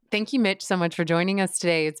Thank you, Mitch, so much for joining us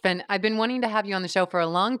today. I've been wanting to have you on the show for a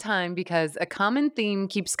long time because a common theme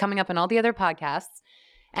keeps coming up in all the other podcasts.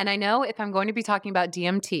 And I know if I'm going to be talking about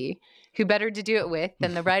DMT, who better to do it with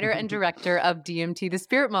than the writer and director of DMT the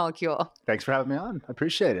Spirit Molecule. Thanks for having me on. I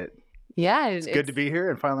appreciate it. Yeah. It's good to be here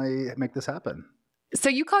and finally make this happen. So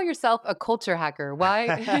you call yourself a culture hacker.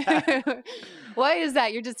 Why? Why is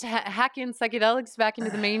that? You're just hacking psychedelics back into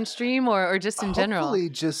the mainstream or just in general? Hopefully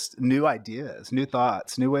just new ideas, new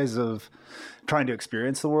thoughts, new ways of trying to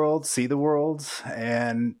experience the world, see the world.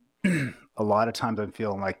 And a lot of times I'm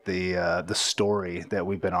feeling like the story that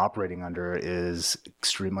we've been operating under is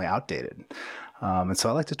extremely outdated. And so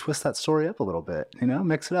I like to twist that story up a little bit,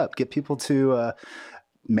 mix it up, get people to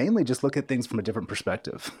mainly just look at things from a different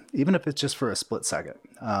perspective, even if it's just for a split second.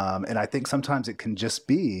 And I think sometimes it can just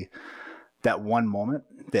be that one moment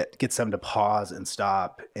that gets them to pause and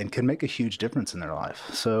stop and can make a huge difference in their life.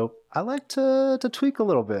 So I like to tweak a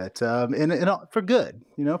little bit for good,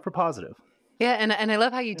 for positive. Yeah, and I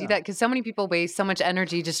love how you do that because so many people waste so much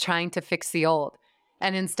energy just trying to fix the old.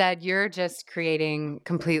 And instead, you're just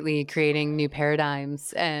completely creating new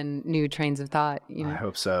paradigms and new trains of thought. I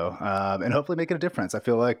hope so. And hopefully making a difference. I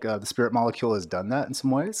feel like the Spirit Molecule has done that in some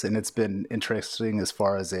ways. And it's been interesting as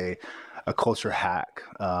far as a culture hack.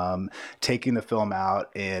 Taking the film out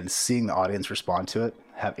and seeing the audience respond to it.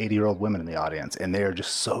 Have 80-year-old women in the audience, and they are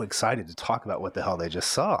just so excited to talk about what the hell they just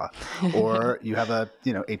saw. Or you have a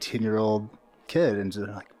 18-year-old kid and just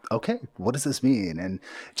like, okay, what does this mean? And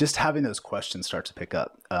just having those questions start to pick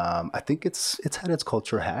up. I think it's had its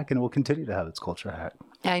culture hack and it will continue to have its culture hack.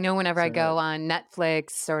 I know whenever I go on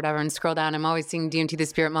Netflix or whatever and scroll down, I'm always seeing DMT the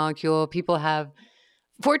Spirit Molecule. People have,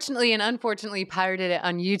 fortunately and unfortunately, pirated it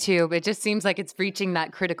on YouTube. It just seems like it's reaching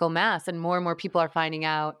that critical mass and more people are finding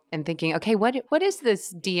out and thinking, okay, what is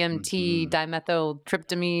this DMT,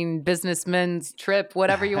 dimethyltryptamine, businessman's trip,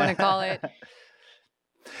 whatever you want to call it?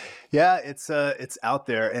 Yeah, it's out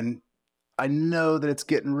there, and I know that it's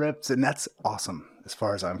getting ripped, and that's awesome as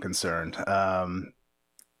far as I'm concerned.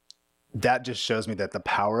 That just shows me that the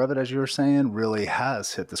power of it, as you were saying, really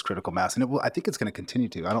has hit this critical mass, and I think it's going to continue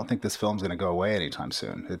to. I don't think this film's going to go away anytime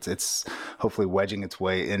soon. It's hopefully wedging its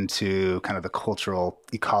way into kind of the cultural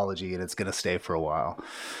ecology, and it's going to stay for a while.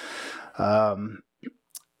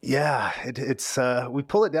 Yeah, it's we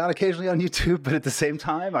pull it down occasionally on YouTube, but at the same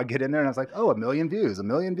time, I get in there and I was like, oh, 1 million views,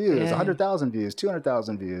 100,000 views,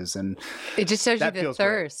 200,000 views. And it just shows you the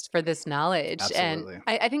thirst for this knowledge. Absolutely. And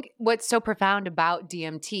I think what's so profound about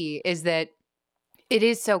DMT is that it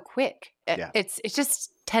is so quick. Yeah. It's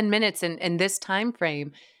just 10 minutes in this time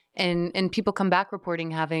frame. And people come back reporting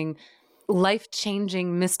having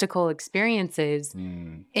life-changing mystical experiences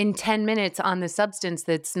in 10 minutes on the substance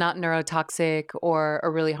that's not neurotoxic or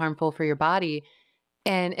really harmful for your body.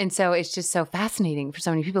 And so it's just so fascinating for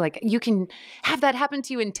so many people. Like, you can have that happen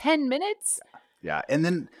to you in 10 minutes? Yeah. And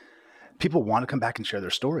then people want to come back and share their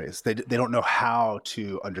stories. They don't know how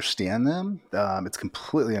to understand them. It's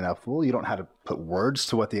completely ineffable. You don't know how to put words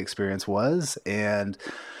to what the experience was.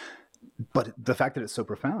 But the fact that it's so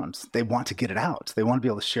profound, they want to get it out. They want to be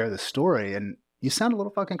able to share this story. And you sound a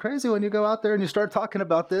little fucking crazy when you go out there and you start talking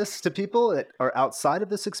about this to people that are outside of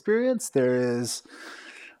this experience. There is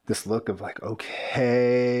this look of like,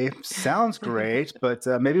 okay, sounds great, but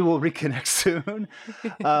maybe we'll reconnect soon.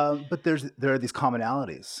 But there are these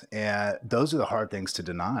commonalities, and those are the hard things to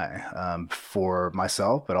deny for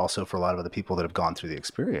myself, but also for a lot of other people that have gone through the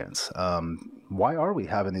experience. Why are we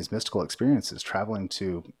having these mystical experiences, traveling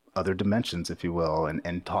to other dimensions, if you will,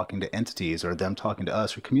 and talking to entities or them talking to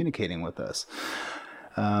us or communicating with us?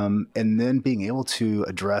 And then being able to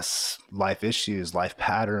address life issues, life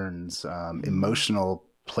patterns, emotional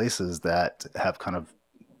places that have kind of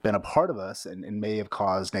been a part of us and may have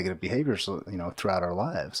caused negative behaviors, throughout our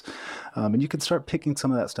lives. And you can start picking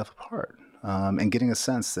some of that stuff apart, and getting a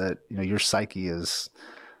sense that, your psyche is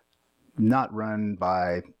not run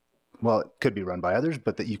by, well, it could be run by others,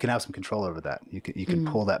 but that you can have some control over that. You can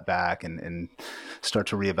pull that back and start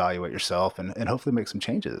to reevaluate yourself and hopefully make some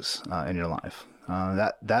changes in your life.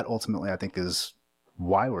 That ultimately, I think, is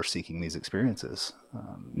why we're seeking these experiences,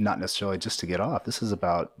 not necessarily just to get off. This is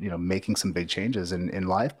about, making some big changes in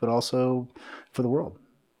life, but also for the world.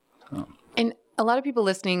 And a lot of people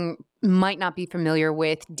listening might not be familiar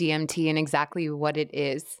with DMT and exactly what it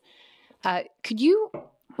is. Could you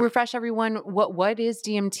refresh everyone what is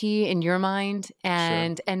DMT in your mind,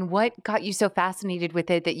 and Sure. and what got you so fascinated with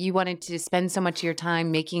it that you wanted to spend so much of your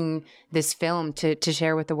time making this film to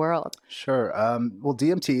share with the world? Sure. Well,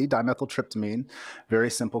 DMT, dimethyltryptamine, very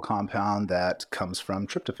simple compound that comes from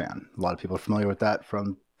tryptophan. A lot of people are familiar with that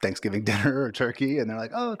from Thanksgiving dinner or turkey, and they're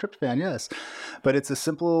like, "Oh, tryptophan, yes." But it's a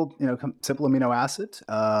simple, simple amino acid,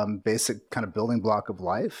 basic kind of building block of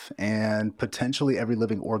life, and potentially every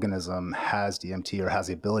living organism has DMT or has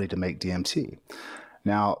the ability to make DMT.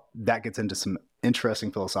 Now, that gets into some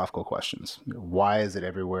interesting philosophical questions. Why is it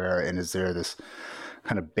everywhere, and is there this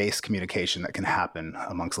kind of base communication that can happen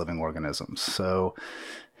amongst living organisms? So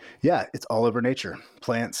yeah, it's all over nature,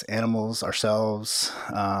 plants, animals, ourselves,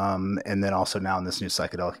 and then also now in this new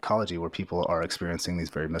psychedelic ecology where people are experiencing these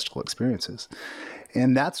very mystical experiences.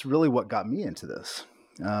 And that's really what got me into this.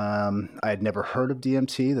 I had never heard of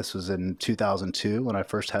DMT. This was in 2002 when I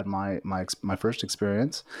first had my first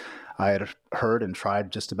experience. I had heard and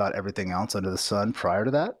tried just about everything else under the sun prior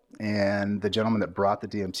to that. And the gentleman that brought the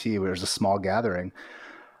DMT, there was a small gathering.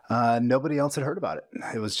 Nobody else had heard about it.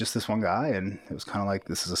 It was just this one guy, and it was kind of like,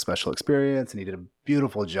 this is a special experience, and he did a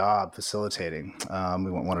beautiful job facilitating.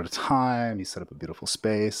 We went one at a time. He set up a beautiful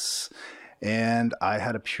space, and I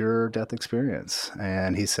had a pure death experience.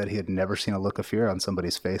 And he said he had never seen a look of fear on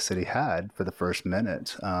somebody's face that he had for the first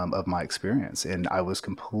minute of my experience, and I was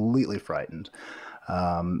completely frightened.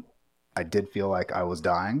 I did feel like I was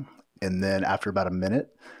dying. And then after about a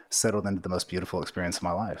minute, settled into the most beautiful experience of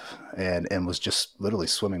my life, and was just literally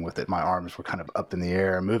swimming with it. My arms were kind of up in the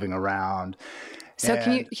air, moving around. So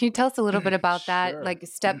can you tell us a little bit about that, Sure. like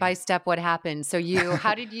step by step, what happened? So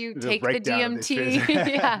how did you take the breakdown of the DMT? experience.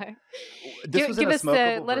 Yeah. This was Give in a us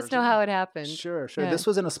smokable let us know version. how it happened. Sure. Yeah. This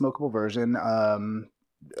was in a smokable version,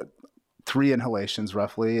 3 inhalations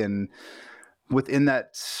roughly. And within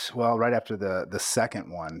that, well, right after the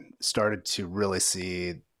second one, started to really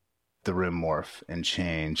see the room morph and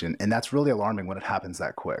change. And that's really alarming when it happens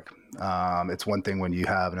that quick. It's one thing when you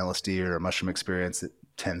have an LSD or a mushroom experience that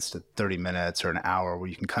tends to 30 minutes or an hour where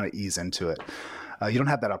you can kind of ease into it. You don't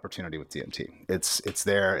have that opportunity with DMT. It's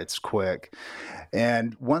there, it's quick.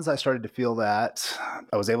 And once I started to feel that,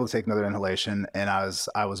 I was able to take another inhalation, and I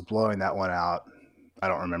was blowing that one out. I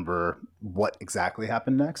don't remember what exactly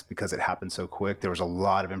happened next because it happened so quick. There was a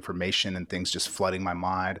lot of information and things just flooding my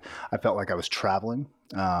mind. I felt like I was traveling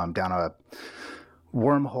down a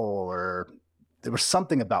wormhole, or there was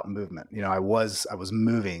something about movement. I was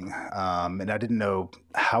moving, and I didn't know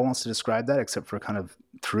how else to describe that except for kind of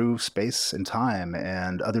through space and time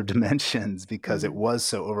and other dimensions, because it was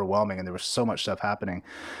so overwhelming and there was so much stuff happening.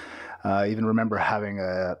 I even remember having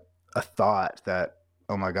a thought that,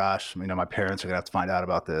 oh my gosh, my parents are gonna have to find out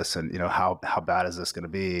about this, and how bad is this gonna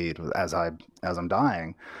be as I'm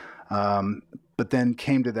dying. But then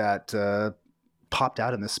came to that, popped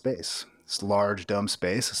out in this space, this large dome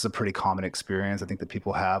space. This is a pretty common experience. I think that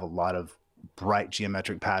people have a lot of bright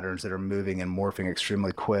geometric patterns that are moving and morphing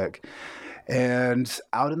extremely quick. And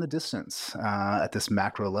out in the distance, at this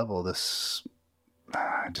macro level, this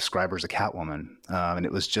I describe her as a Catwoman, and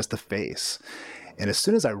it was just a face. And as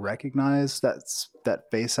soon as I recognized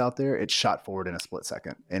that face out there, it shot forward in a split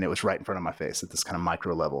second, and it was right in front of my face at this kind of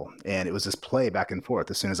micro level. And it was this play back and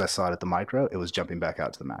forth. As soon as I saw it at the micro, it was jumping back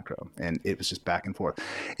out to the macro, and it was just back and forth.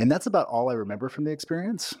 And that's about all I remember from the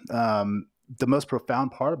experience. The most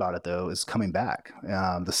profound part about it, though, is coming back.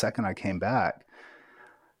 The second I came back,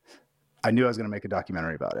 I knew I was going to make a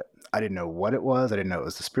documentary about it. I didn't know what it was. I didn't know it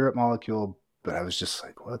was the Spirit Molecule. But I was just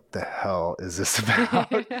like, what the hell is this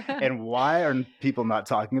about? And why are people not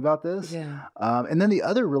talking about this? Yeah. And then the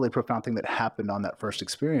other really profound thing that happened on that first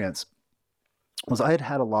experience was I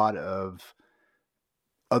had a lot of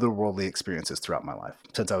otherworldly experiences throughout my life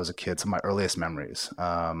since I was a kid. Some of my earliest memories,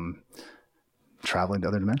 traveling to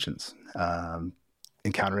other dimensions,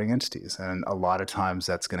 encountering entities. And a lot of times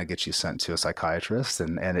that's going to get you sent to a psychiatrist.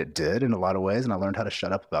 And it did in a lot of ways. And I learned how to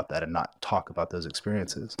shut up about that and not talk about those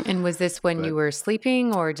experiences. And was this when you were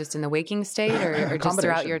sleeping or just in the waking state or just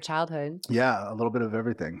throughout your childhood? Yeah, a little bit of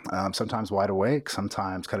everything. Sometimes wide awake,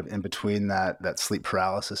 sometimes kind of in between that sleep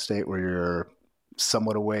paralysis state where you're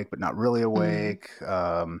somewhat awake, but not really awake.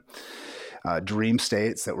 Dream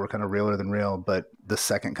states that were kind of realer than real. But the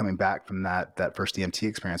second coming back from that first DMT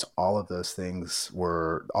experience, all of those things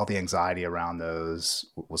all the anxiety around those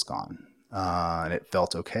was gone. And it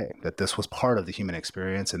felt okay that this was part of the human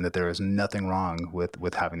experience and that there is nothing wrong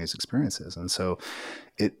with having these experiences. And so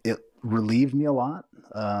it relieved me a lot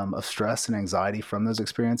of stress and anxiety from those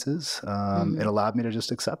experiences. It allowed me to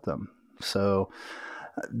just accept them. So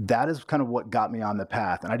that is kind of what got me on the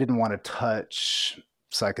path. And I didn't want to touch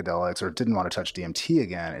psychedelics or didn't want to touch DMT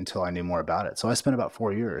again until I knew more about it. So I spent about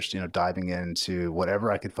 4 years, diving into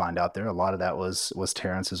whatever I could find out there. A lot of that was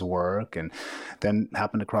Terence's work, and then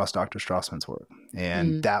happened across Dr. Strassman's work.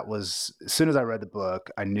 And that was, as soon as I read the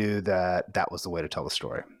book, I knew that was the way to tell the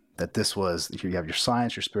story. that this was, you have your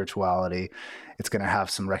science, your spirituality. It's going to have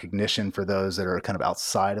some recognition for those that are kind of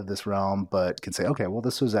outside of this realm, but can say, okay, well,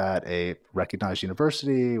 this was at a recognized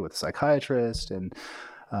university with a psychiatrist, and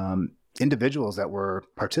individuals that were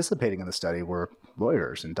participating in the study were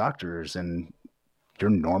lawyers and doctors and your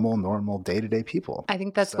normal day-to-day people. I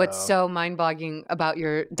think that's what's so mind-boggling about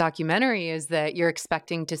your documentary, is that you're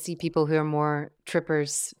expecting to see people who are more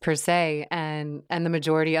trippers per se, and the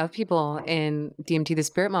majority of people in DMT the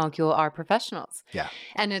Spirit Molecule are professionals. Yeah.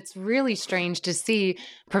 And it's really strange to see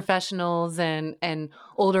professionals and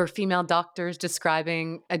older female doctors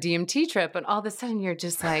describing a DMT trip, and all of a sudden you're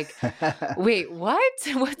just like, wait, what?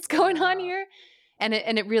 What's going on here? And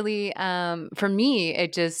it really, for me,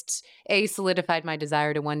 it just, solidified my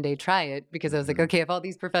desire to one day try it, because I was like, okay, if all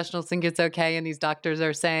these professionals think it's okay and these doctors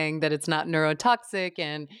are saying that it's not neurotoxic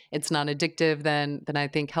and it's not addictive, then I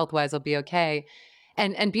think health-wise I'll be okay.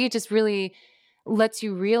 And B, it just really lets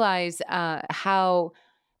you realize how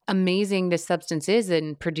amazing this substance is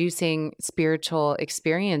in producing spiritual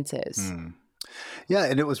experiences. Yeah,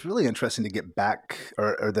 and it was really interesting to get back,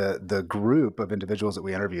 or the group of individuals that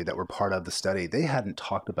we interviewed that were part of the study, they hadn't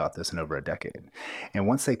talked about this in over a decade. And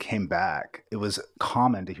once they came back, it was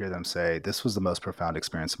common to hear them say, this was the most profound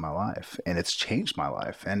experience of my life, and it's changed my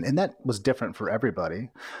life. And that was different for everybody.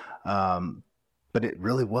 But it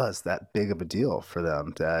really was that big of a deal for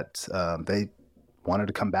them that they wanted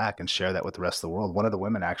to come back and share that with the rest of the world. One of the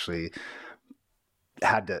women actually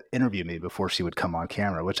had to interview me before she would come on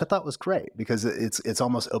camera, which I thought was great, because it's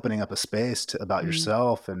almost opening up a space about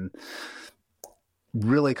yourself, and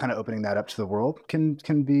really kind of opening that up to the world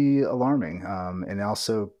can be alarming, and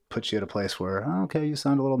also puts you at a place where, oh, okay, you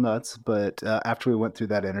sound a little nuts. But after we went through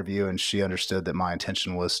that interview and she understood that my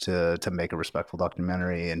intention was to make a respectful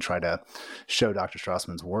documentary and try to show Dr.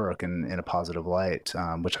 Strassman's work in a positive light,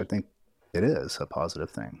 which I think it is a positive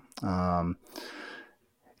thing.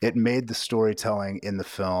 It made the storytelling in the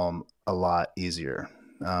film a lot easier,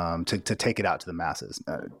 to take it out to the masses.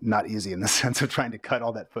 Not easy in the sense of trying to cut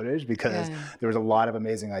all that footage, because there was a lot of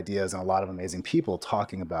amazing ideas and a lot of amazing people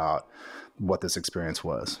talking about what this experience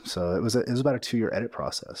was. So it was about a 2-year edit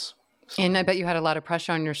process. So. And I bet you had a lot of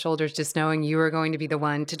pressure on your shoulders, just knowing you were going to be the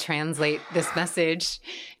one to translate this message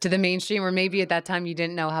to the mainstream, or maybe at that time you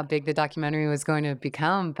didn't know how big the documentary was going to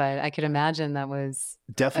become, but I could imagine that was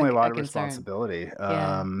definitely a lot of concern. Responsibility.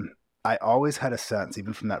 I always had a sense,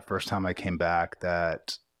 even from that first time I came back,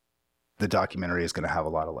 that the documentary is going to have a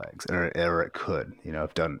lot of legs, or it could,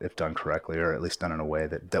 if done correctly, or at least done in a way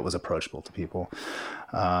that was approachable to people.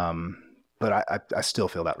 But I still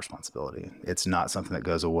feel that responsibility. It's not something that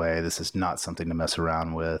goes away. This is not something to mess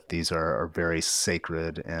around with. These are very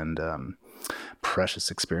sacred and precious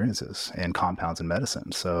experiences and compounds in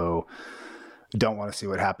medicine. So don't want to see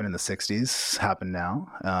what happened in the 60s happen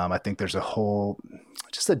now. I think there's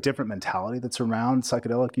just a different mentality that's around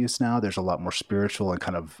psychedelic use now. There's a lot more spiritual and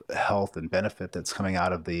kind of health and benefit that's coming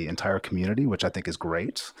out of the entire community, which I think is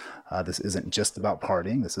great. This isn't just about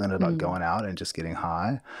partying. This isn't about going out and just getting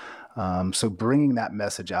high. So bringing that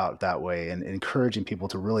message out that way and encouraging people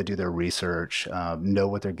to really do their research, know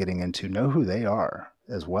what they're getting into, know who they are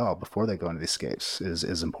as well before they go into these escapes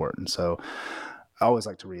is important. So I always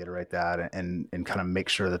like to reiterate that and kind of make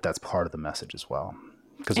sure that that's part of the message as well,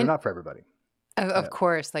 because they're not for everybody. Of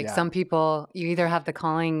course, some people, you either have the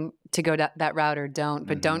calling to go that route or don't,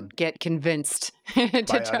 but don't get convinced to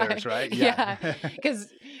By try. others, right? Yeah, because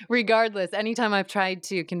regardless, anytime I've tried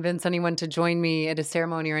to convince anyone to join me at a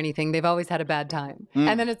ceremony or anything, they've always had a bad time,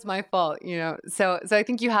 and then it's my fault, So I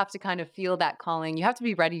think you have to kind of feel that calling. You have to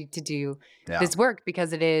be ready to do this work,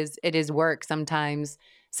 because it is work. Sometimes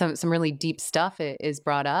some really deep stuff is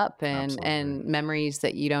brought up, and memories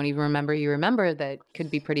that you don't even remember that could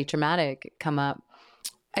be pretty traumatic come up.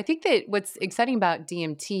 I think that what's exciting about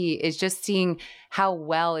DMT is just seeing how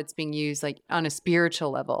well it's being used, like on a spiritual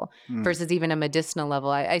level versus even a medicinal level.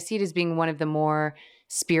 I see it as being one of the more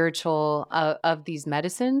spiritual of these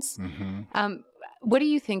medicines. What do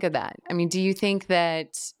you think of that? I mean, do you think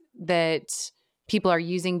that people are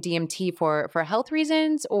using DMT for health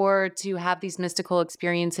reasons, or to have these mystical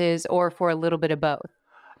experiences, or for a little bit of both?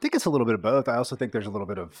 I think it's a little bit of both. I also think there's a little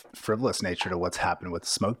bit of frivolous nature to what's happening with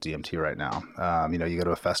smoked DMT right now. You go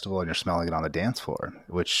to a festival and you're smelling it on the dance floor,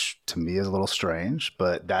 which to me is a little strange,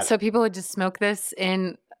 but so people would just smoke this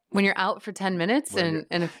when you're out for 10 minutes and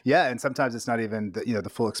sometimes it's not even the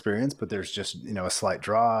full experience, but there's just, a slight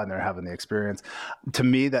draw and they're having the experience. To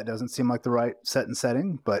me, that doesn't seem like the right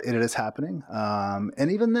setting, but it is happening.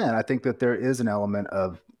 And even then, I think that there is an element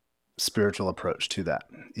of spiritual approach to that,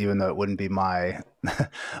 even though it wouldn't be my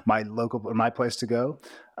my local or my place to go.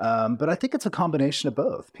 But I think it's a combination of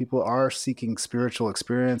both. People are seeking spiritual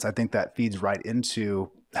experience. I think that feeds right into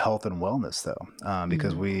health and wellness, though,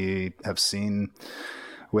 because we have seen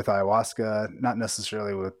with ayahuasca, not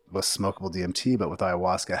necessarily with smokable DMT, but with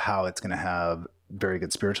ayahuasca, how it's going to have very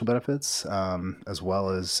good spiritual benefits, as well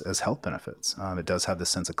as health benefits. It does have this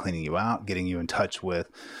sense of cleaning you out, getting you in touch with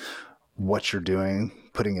what you're doing,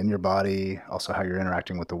 putting in your body, also how you're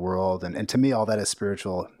interacting with the world. And to me, all that is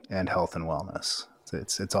spiritual and health and wellness.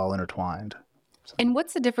 It's all intertwined. So. And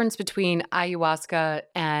what's the difference between ayahuasca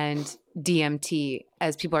and DMT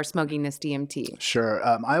as people are smoking this DMT? Sure.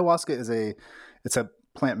 Ayahuasca is a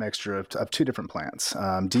plant mixture of two different plants.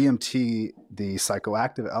 DMT, the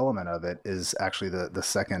psychoactive element of it, is actually the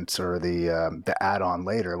second, or the add-on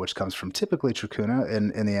later, which comes from typically trachuna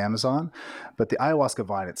in the Amazon. But the ayahuasca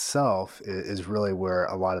vine itself is really where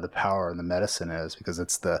a lot of the power in the medicine is, because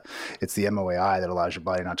it's the MOAI that allows your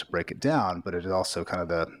body not to break it down, but it is also kind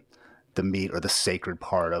of the meat or the sacred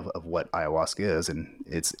part of what ayahuasca is, and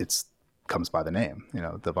it's comes by the name,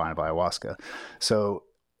 the vine of ayahuasca. So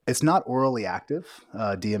it's not orally active,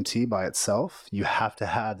 DMT by itself. You have to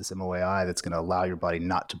have this MOAI that's going to allow your body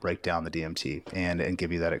not to break down the DMT and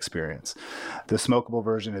give you that experience. The smokable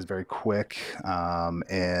version is very quick,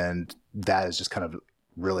 and that is just kind of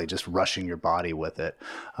really just rushing your body with it.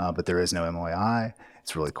 But there is no MOAI.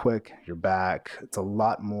 It's really quick. You're back. It's a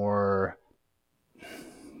lot more,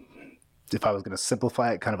 if I was going to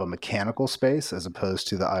simplify it, kind of a mechanical space, as opposed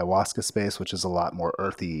to the ayahuasca space, which is a lot more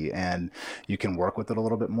earthy, and you can work with it a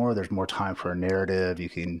little bit more. There's more time for a narrative. You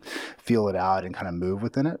can feel it out and kind of move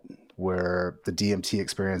within it, where the DMT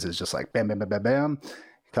experience is just like bam, bam, bam, bam, bam.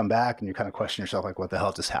 You come back and you kind of question yourself, like, what the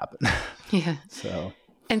hell just happened? Yeah.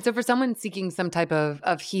 And so for someone seeking some type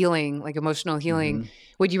of healing, like emotional healing,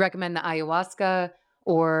 would you recommend the ayahuasca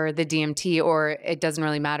or the DMT, or it doesn't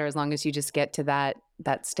really matter as long as you just get to that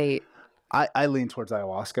state? I lean towards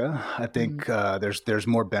ayahuasca. I think there's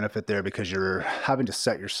more benefit there, because you're having to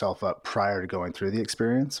set yourself up prior to going through the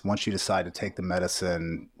experience. Once you decide to take the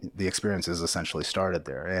medicine, the experience is essentially started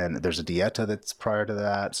there. And there's a dieta that's prior to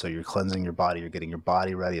that. So you're cleansing your body, you're getting your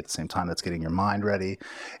body ready at the same time that's getting your mind ready.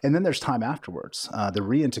 And then there's time afterwards. The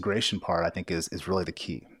reintegration part, I think, is really the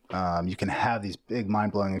key. You can have these big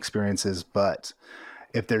mind-blowing experiences, but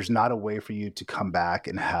if there's not a way for you to come back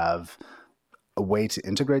and have a way to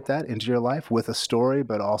integrate that into your life with a story,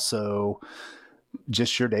 but also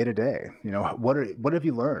just your day to day, what have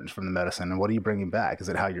you learned from the medicine, and what are you bringing back? Is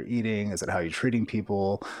it how you're eating? Is it how you're treating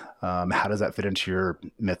people? How does that fit into your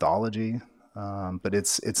mythology? But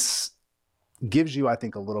it's gives you, I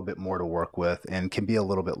think, a little bit more to work with, and can be a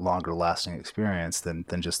little bit longer lasting experience than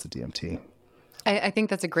just the DMT. I think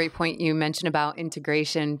that's a great point you mentioned about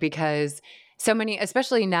integration, because so many,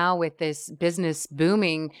 especially now with this business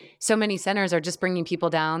booming, so many centers are just bringing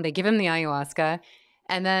people down. They give them the ayahuasca,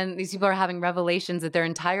 and then these people are having revelations that their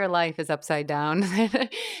entire life is upside down.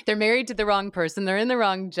 They're married to the wrong person. They're in the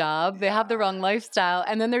wrong job. They have the wrong lifestyle.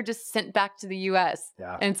 And then they're just sent back to the US.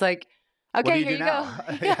 Yeah. And it's like, okay, here you go.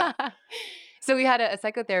 Yeah. So we had a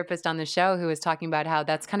psychotherapist on the show who was talking about how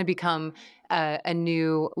that's kind of become a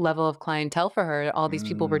new level of clientele for her. All these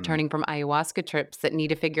people returning from ayahuasca trips that need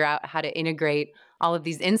to figure out how to integrate all of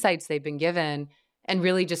these insights they've been given and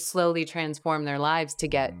really just slowly transform their lives to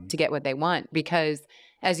get what they want. Because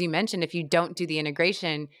as you mentioned, if you don't do the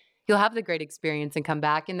integration, you'll have the great experience and come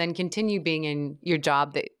back and then continue being in your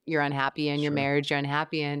job that you're unhappy in, your marriage you're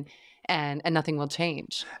unhappy in. And nothing will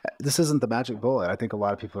change. This isn't the magic bullet. I think a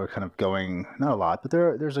lot of people are kind of going, not a lot, but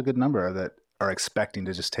there's a good number that are expecting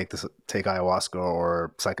to just take ayahuasca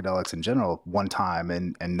or psychedelics in general one time,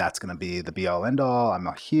 and that's going to be the be all end all. I'm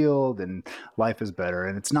healed and life is better.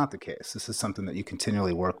 And it's not the case. This is something that you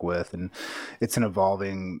continually work with, and it's an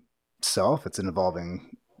evolving self. It's an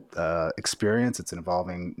evolving experience. It's an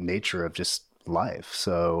evolving nature of just life.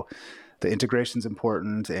 So the integration is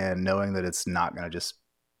important, and knowing that it's not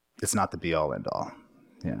the be all end all.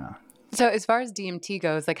 Yeah. So as far as DMT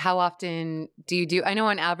goes, like how often do you do? I know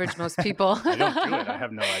on average, most people. I don't do it. I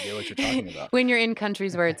have no idea what you're talking about. When you're in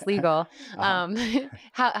countries where it's legal,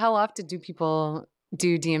 how often do people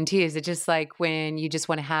do DMT? Is it just like when you just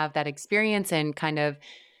want to have that experience and kind of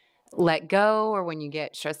let go, or when you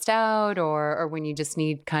get stressed out, or when you just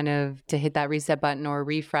need kind of to hit that reset button or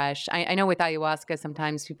refresh? I know with ayahuasca,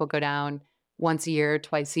 sometimes people go down once a year,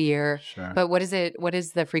 twice a year. Sure. But what is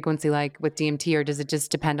the frequency like with DMT, or does it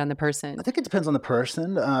just depend on the person? I think it depends on the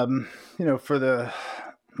person. Like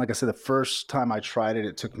I said, the first time I tried it,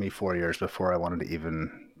 it took me 4 years before I wanted to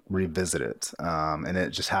even revisit it. And it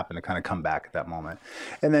just happened to kind of come back at that moment.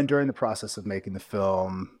 And then during the process of making the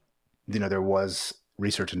film, there was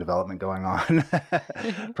research and development going on,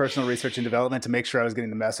 personal research and development to make sure I was getting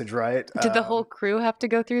the message right. Did the whole crew have to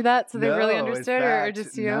go through that so they really understood, or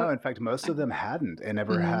just you? No, in fact, most of them hadn't and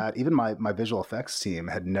never had. Even my visual effects team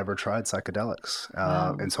had never tried psychedelics.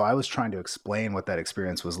 Wow. And so I was trying to explain what that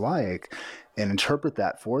experience was like and interpret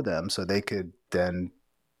that for them so they could then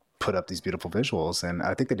put up these beautiful visuals. And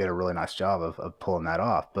I think they did a really nice job of pulling that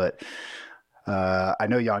off. But I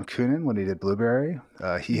know Jan Kunin, when he did Blueberry,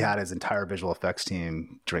 he had his entire visual effects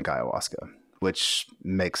team drink ayahuasca, which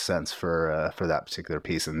makes sense for that particular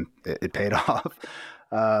piece, and it paid off.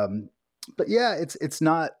 But yeah, it's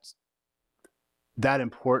not that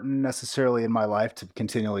important necessarily in my life to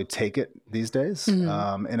continually take it these days.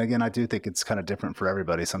 And again, I do think it's kind of different for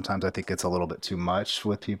everybody. Sometimes I think it's a little bit too much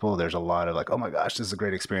with people. There's a lot of like, oh my gosh, this is a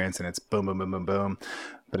great experience, and it's boom, boom, boom, boom, boom.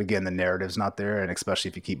 But again, the narrative's not there. And especially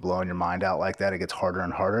if you keep blowing your mind out like that, it gets harder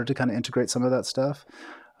and harder to kind of integrate some of that stuff.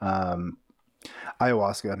 Ayahuasca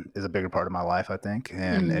is a bigger part of my life, I think,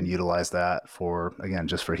 and utilize that for, again,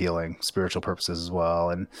 just for healing, spiritual purposes as well.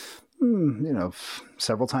 And,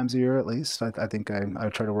 several times a year at least, I think I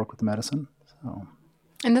try to work with the medicine. So.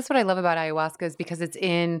 And that's what I love about ayahuasca is because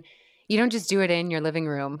you don't just do it in your living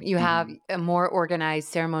room. You have a more organized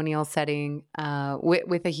ceremonial setting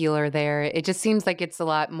with a healer there. It just seems like it's a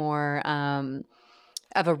lot more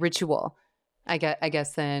of a ritual, I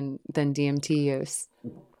guess, than DMT use.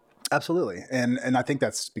 Absolutely. And I think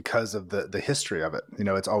that's because of the history of it.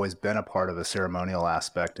 It's always been a part of a ceremonial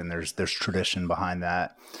aspect, and there's tradition behind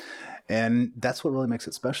that. And that's what really makes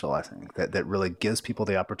it special, I think, that really gives people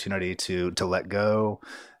the opportunity to let go,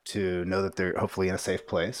 to know that they're hopefully in a safe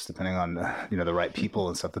place, depending on the right people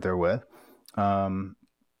and stuff that they're with.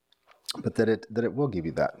 But that it will give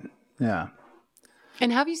you that. Yeah.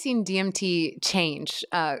 And how have you seen DMT change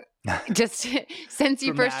just since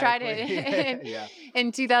you first tried it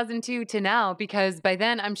in 2002 to now? Because by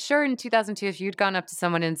then, I'm sure in 2002, if you'd gone up to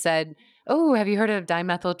someone and said, "Oh, have you heard of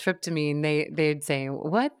dimethyltryptamine?" They'd say,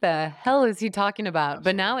 "What the hell is he talking about?"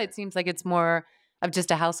 Absolutely. But now it seems like it's more of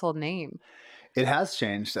just a household name. It has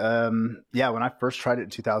changed. When I first tried it in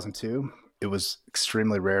 2002, it was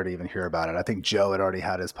extremely rare to even hear about it. I think Joe had already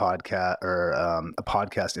had his podcast or a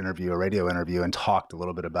podcast interview, a radio interview, and talked a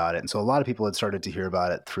little bit about it. And so a lot of people had started to hear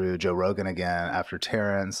about it through Joe Rogan again after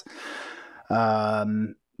Terrence.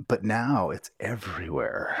 But now it's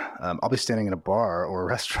everywhere. I'll be standing in a bar or a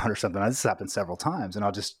restaurant or something. This has happened several times, and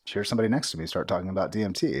I'll just hear somebody next to me start talking about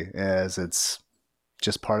DMT, as it's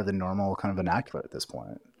just part of the normal kind of vernacular at this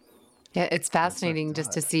point. Yeah, it's fascinating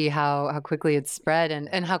just to see how quickly it's spread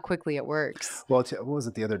and how quickly it works. Well, what was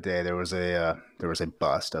it the other day? There was a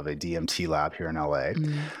bust of a DMT lab here in LA.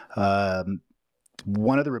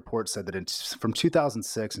 One of the reports said that from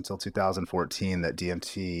 2006 until 2014 that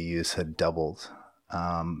DMT use had doubled.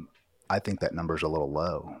 I think that number's a little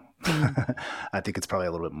low. I think it's probably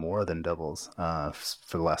a little bit more than doubles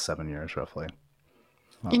for the last 7 years, roughly.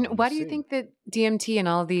 Why do you think that DMT and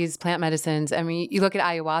all these plant medicines, I mean, you look at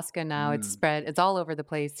ayahuasca now, it's spread, it's all over the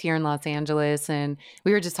place here in Los Angeles. And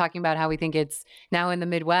we were just talking about how we think it's now in the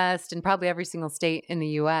Midwest and probably every single state in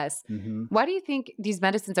the US. Why do you think these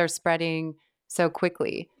medicines are spreading so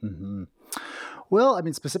quickly? Well, I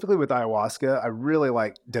mean, specifically with ayahuasca, I really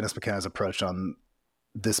like Dennis McKenna's approach on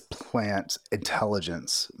this plant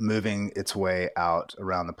intelligence moving its way out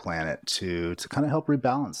around the planet to kind of help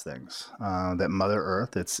rebalance things. That Mother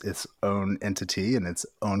Earth, its own entity and its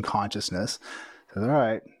own consciousness, says, all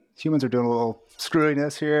right, humans are doing a little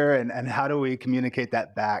screwiness here, and how do we communicate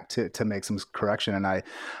that back to make some correction? And I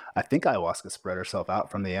think ayahuasca spread herself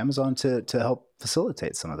out from the Amazon to help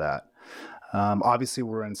facilitate some of that. Obviously,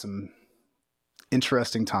 we're in some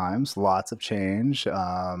interesting times, lots of change,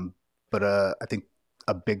 but I think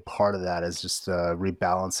a big part of that is just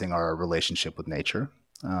rebalancing our relationship with nature.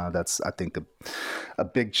 That's, I think, a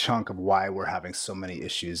big chunk of why we're having so many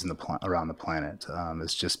issues around the planet.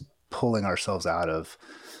 Is just pulling ourselves out of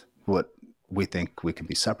what we think we can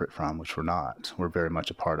be separate from, which we're not. We're very much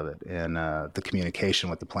a part of it. And the communication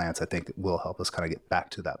with the plants, I think, will help us kind of get back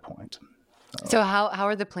to that point. So how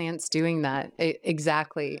are the plants doing that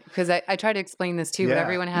exactly? Because I try to explain this too, but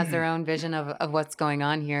everyone has their own vision of what's going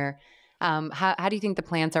on here. How do you think the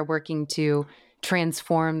plants are working to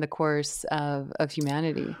transform the course of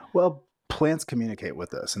humanity? Well, plants communicate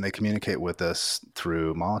with us, and they communicate with us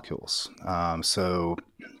through molecules. So,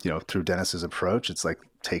 through Dennis's approach, it's like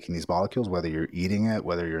taking these molecules, whether you're eating it,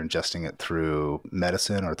 whether you're ingesting it through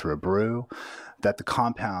medicine or through a brew, that the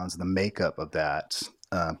compounds, the makeup of that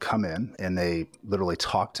come in and they literally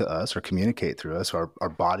talk to us or communicate through us. Our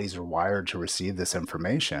bodies are wired to receive this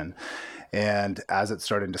information. And as it's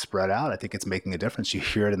starting to spread out, I think it's making a difference. You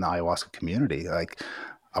hear it in the ayahuasca community. Like,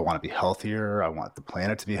 I want to be healthier. I want the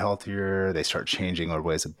planet to be healthier. They start changing our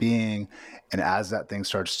ways of being. And as that thing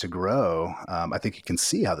starts to grow, I think you can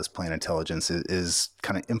see how this plant intelligence is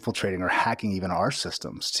kind of infiltrating or hacking even our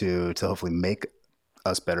systems to hopefully make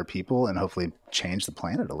us better people and hopefully change the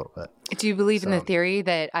planet a little bit. Do you believe in the theory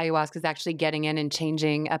that ayahuasca is actually getting in and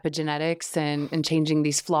changing epigenetics and changing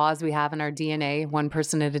these flaws we have in our DNA one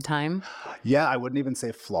person at a time? Yeah, I wouldn't even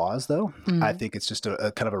say flaws, though. Mm-hmm. I think it's just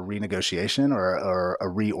a kind of a renegotiation or a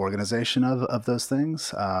reorganization of those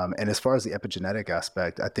things. And as far as the epigenetic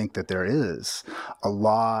aspect, I think that there is a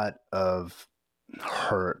lot of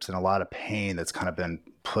hurt and a lot of pain that's kind of been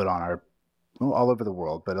put on all over the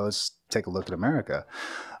world, but let's take a look at America.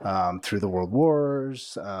 Through the world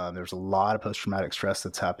wars, there's a lot of post-traumatic stress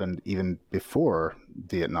that's happened even before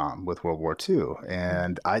Vietnam with World War II.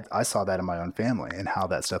 And I saw that in my own family and how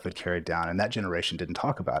that stuff had carried down. And that generation didn't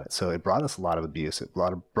talk about it. So it brought us a lot of abuse. It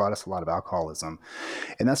brought us a lot of alcoholism.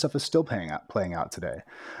 And that stuff is still playing out today.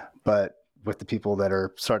 But with the people that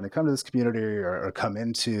are starting to come to this community or come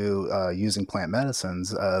into using plant medicines,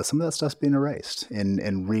 some of that stuff's being erased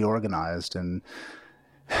and reorganized. And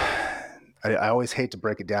I always hate to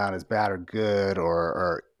break it down as bad or good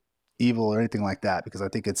or evil or anything like that, because I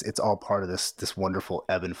think it's all part of this wonderful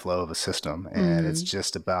ebb and flow of a system. And it's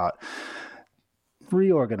just about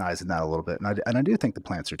reorganizing that a little bit. And I do think the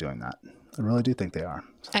plants are doing that. I really do think they are.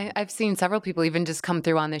 So. I've seen several people even just come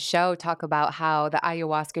through on the show talk about how the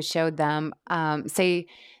ayahuasca showed them, say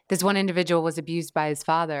this one individual was abused by his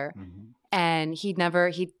father, and he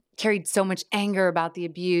carried so much anger about the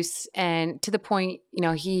abuse, and to the point,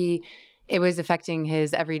 it was affecting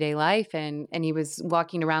his everyday life, and he was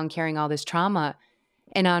walking around carrying all this trauma.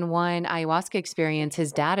 And on one ayahuasca experience,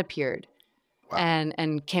 his dad appeared. Wow.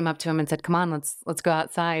 And came up to him and said, "Come on, let's go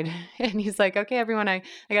outside." And he's like, "Okay, everyone, I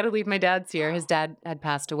got to leave. My dad's here." His dad had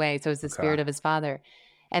passed away, so it was the spirit of his father.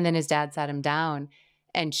 And then his dad sat him down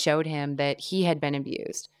and showed him that he had been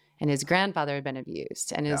abused, and his grandfather had been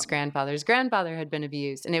abused, and his grandfather's grandfather had been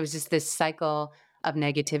abused, and it was just this cycle of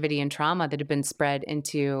negativity and trauma that had been spread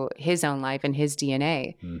into his own life and his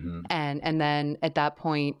DNA. Mm-hmm. And then at that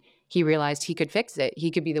point, he realized he could fix it. He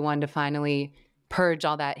could be the one to finally purge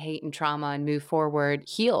all that hate and trauma and move forward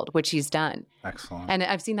healed, which he's done. Excellent. And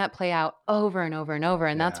I've seen that play out over and over and over.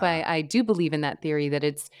 And that's why I do believe in that theory that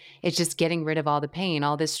it's just getting rid of all the pain,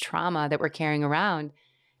 all this trauma that we're carrying around.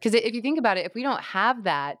 Because if you think about it, if we don't have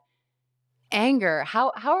that anger,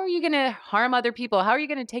 how are you going to harm other people? How are you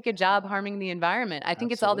going to take a job harming the environment? I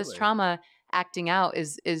think it's all this trauma acting out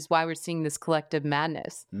is why we're seeing this collective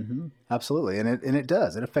madness. Mm-hmm. Absolutely. And it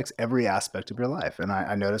does. It affects every aspect of your life. And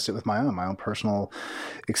I noticed it with my own personal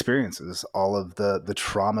experiences. All of the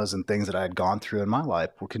traumas and things that I had gone through in my life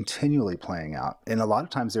were continually playing out. And a lot of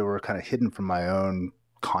times they were kind of hidden from my own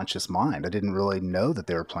conscious mind. I didn't really know that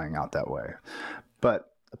they were playing out that way.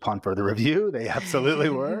 But upon further review, they absolutely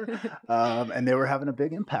were. And they were having a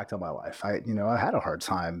big impact on my life. I had a hard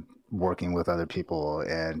time working with other people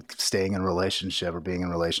and staying in relationship or being in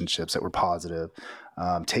relationships that were positive,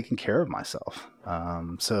 taking care of myself.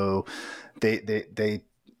 So they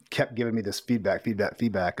kept giving me this feedback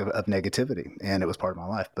of negativity, and it was part of my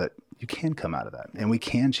life. But you can come out of that, and we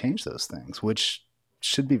can change those things, which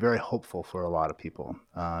should be very hopeful for a lot of people,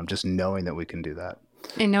 just knowing that we can do that.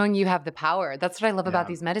 And knowing you have the power. That's what I love about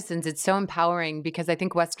these medicines. It's so empowering, because I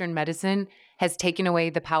think Western medicine has taken away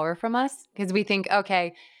the power from us, because we think,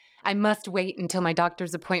 okay, I must wait until my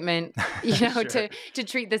doctor's appointment, sure. to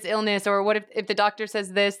treat this illness. Or what if the doctor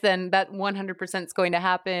says this, then that 100% is going to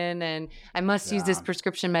happen. And I must use this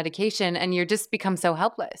prescription medication. And you're just become so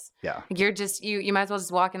helpless. Yeah. You're just, you might as well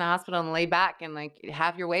just walk in the hospital and lay back and like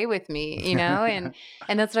have your way with me, and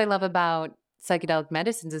that's what I love about psychedelic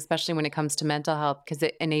medicines, especially when it comes to mental health, because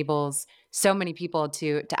it enables so many people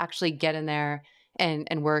to actually get in there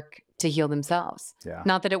and work to heal themselves. Yeah.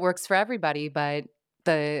 Not that it works for everybody, but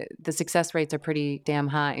the success rates are pretty damn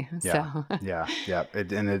high. Yeah. So. Yeah.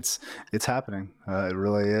 And it's happening. It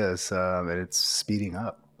really is. And it's speeding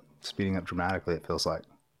up dramatically, it feels like.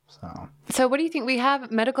 So what do you think? We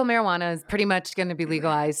have medical marijuana is pretty much going to be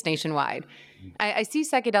legalized nationwide. I see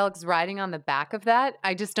psychedelics riding on the back of that.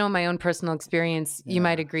 I just know my own personal experience, you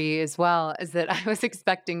might agree as well, is that I was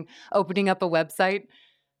expecting opening up a website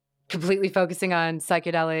completely focusing on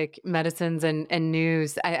psychedelic medicines and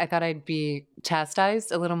news. I thought I'd be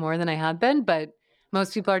chastised a little more than I had been, but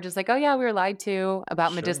most people are just like, oh yeah, we were lied to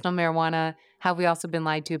about medicinal marijuana. Have we also been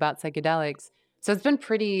lied to about psychedelics? So it's been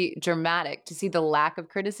pretty dramatic to see the lack of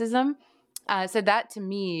criticism. So that to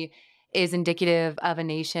me is indicative of a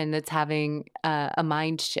nation that's having a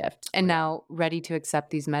mind shift and now ready to accept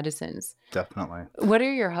these medicines. Definitely. What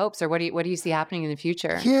are your hopes, or what do you see happening in the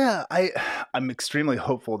future? Yeah, I'm extremely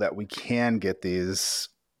hopeful that we can get these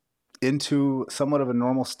into somewhat of a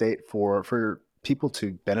normal state for people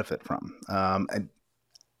to benefit from. And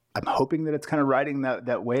I'm hoping that it's kind of riding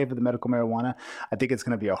that wave of the medical marijuana. I think it's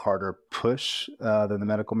going to be a harder push than the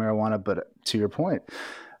medical marijuana. But to your point,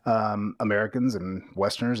 Americans and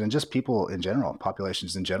Westerners and just people in general,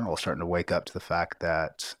 populations in general, are starting to wake up to the fact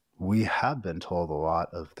that we have been told a lot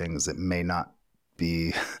of things that may not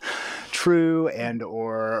be true and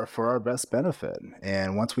or for our best benefit.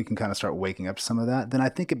 And once we can kind of start waking up to some of that, then I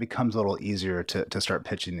think it becomes a little easier to start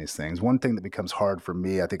pitching these things. One thing that becomes hard for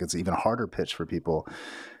me, I think it's even a harder pitch for people,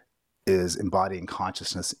 is embodying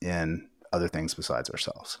consciousness in other things besides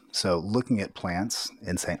ourselves. So looking at plants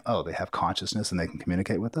and saying, oh, they have consciousness and they can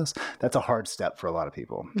communicate with us, that's a hard step for a lot of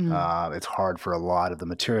people. It's hard for a lot of the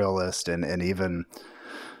materialists and even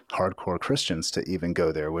hardcore Christians to even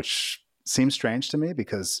go there, which seems strange to me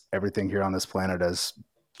because everything here on this planet, as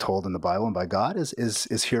told in the Bible and by God,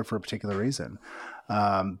 is here for a particular reason.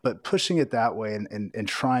 But pushing it that way and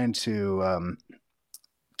trying to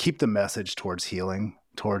keep the message towards healing,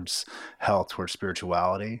 towards health, towards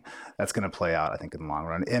spirituality, that's going to play out, I think, in the long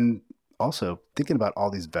run. And also thinking about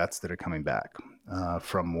all these vets that are coming back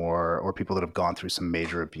from war, or people that have gone through some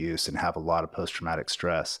major abuse and have a lot of post-traumatic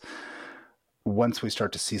stress. Once we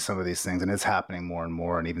start to see some of these things, and it's happening more and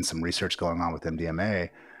more, and even some research going on with MDMA,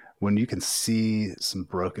 when you can see some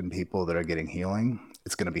broken people that are getting healing,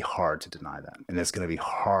 it's going to be hard to deny that. And it's going to be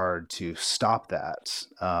hard to stop that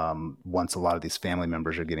once a lot of these family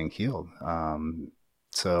members are getting healed.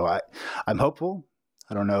 So I'm hopeful.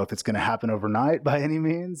 I don't know if it's going to happen overnight by any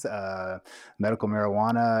means. Medical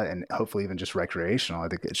marijuana and hopefully even just recreational, I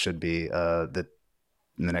think it should be that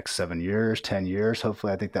in the next 7 years, 10 years,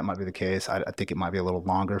 hopefully, I think that might be the case. I think it might be a little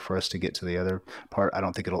longer for us to get to the other part. I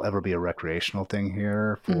don't think it'll ever be a recreational thing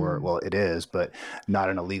here well, it is, but not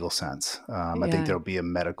in a legal sense. I think there'll be a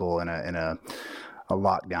medical and a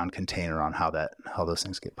lockdown container on how those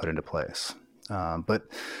things get put into place. But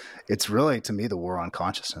it's really, to me, the war on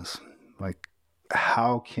consciousness. Like,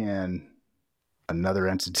 how can another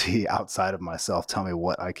entity outside of myself tell me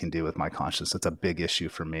what I can do with my consciousness? That's a big issue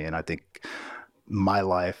for me. And I think my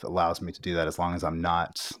life allows me to do that as long as I'm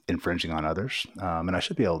not infringing on others. And I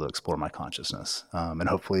should be able to explore my consciousness and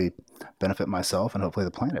hopefully benefit myself and hopefully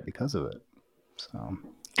the planet because of it. So.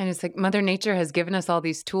 And it's like Mother Nature has given us all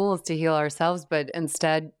these tools to heal ourselves, but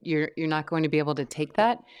instead you're not going to be able to take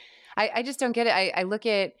that. I just don't get it. I look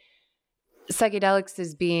at psychedelics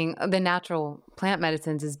as being, the natural plant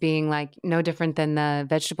medicines as being like no different than the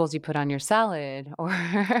vegetables you put on your salad or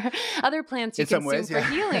other plants you consume for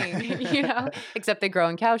healing, except they grow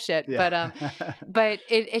in cow shit. Yeah. But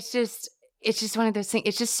it's just one of those things.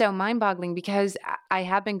 It's just so mind-boggling because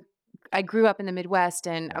I grew up in the Midwest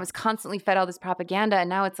and I was constantly fed all this propaganda, and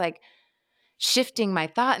now it's like shifting my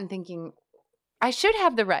thought and thinking I should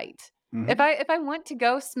have the right. Mm-hmm. If I want to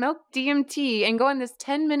go smoke DMT and go on this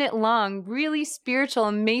 10-minute long, really spiritual,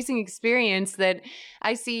 amazing experience that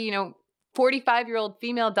I see, 45-year-old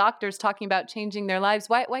female doctors talking about changing their lives,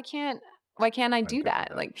 why can't I do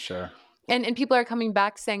that? Like, sure. And people are coming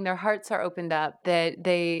back saying their hearts are opened up, that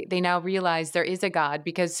they now realize there is a God,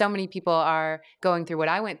 because so many people are going through what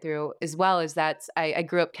I went through, as well as I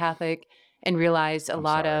grew up Catholic and realized well,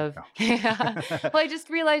 I just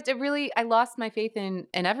realized I lost my faith in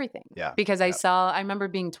everything. Yeah. Because I remember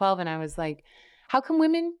being 12 and I was like, how come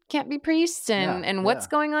women can't be priests and what's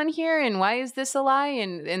going on here? And why is this a lie?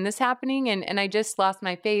 And this happening? And I just lost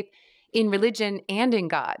my faith in religion and in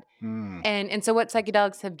God. And so what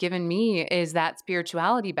psychedelics have given me is that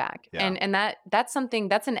spirituality back. Yeah. And that's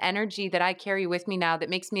an energy that I carry with me now that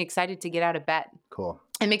makes me excited to get out of bed. Cool.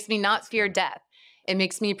 It makes me not fear death. It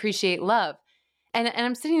makes me appreciate love. And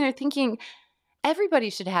I'm sitting there thinking,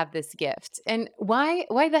 everybody should have this gift. And why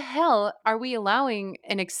the hell are we allowing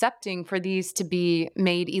and accepting for these to be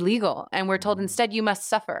made illegal? And we're told instead you must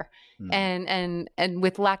suffer. And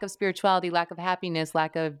with lack of spirituality, lack of happiness,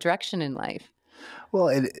 lack of direction in life.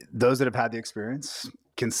 Well, those that have had the experience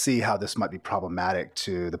can see how this might be problematic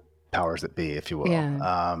to the powers that be, if you will.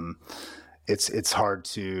 Yeah. It's hard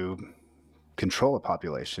to control a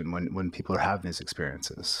population when people are having these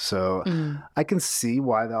experiences. So I can see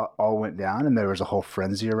why that all went down, and there was a whole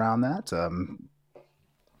frenzy around that.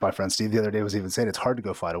 my friend Steve the other day was even saying it's hard to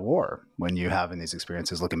go fight a war when you're having these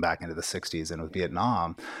experiences, looking back into the 60s and with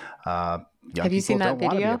Vietnam. Young Have you seen people that don't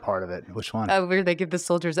want to be video? a part of it. Which one? Where they give the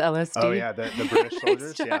soldiers LSD. Oh, yeah, the British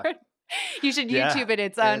soldiers. Yeah. You should Yeah, YouTube it.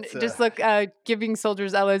 It's on. Just look, giving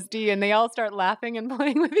soldiers LSD, and they all start laughing and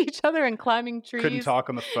playing with each other and climbing trees. Couldn't talk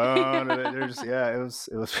on the phone. They're just,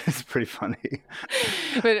 it's pretty funny.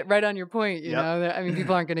 But right on your point, you know, I mean,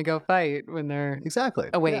 people aren't going to go fight when they're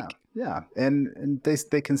awake. Yeah. And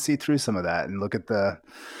they can see through some of that and look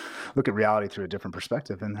at reality through a different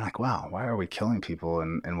perspective. And they're like, wow, why are we killing people?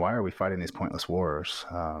 And why are we fighting these pointless wars?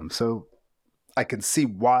 So I can see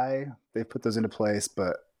why they put those into place,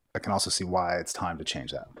 but I can also see why it's time to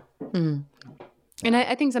change that. Mm. And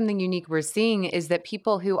I think something unique we're seeing is that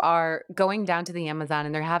people who are going down to the Amazon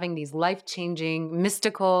and they're having these life-changing,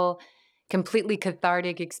 mystical, completely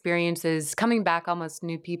cathartic experiences, coming back almost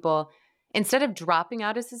new people, instead of dropping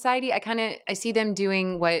out of society, I see them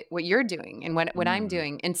doing what you're doing and what I'm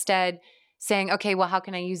doing. Instead, saying, okay, well, how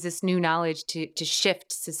can I use this new knowledge to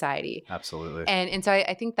shift society? Absolutely. And so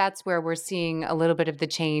I think that's where we're seeing a little bit of the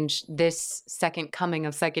change this second coming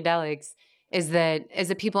of psychedelics, is that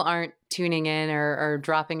people aren't tuning in or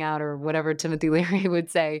dropping out or whatever Timothy Leary would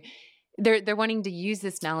say. They're wanting to use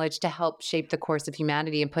this knowledge to help shape the course of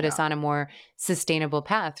humanity and put us on a more sustainable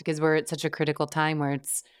path, because we're at such a critical time where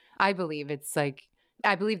I believe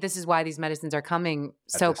this is why these medicines are coming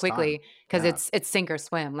so quickly, because it's sink or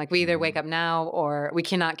swim. Like, we either wake up now or we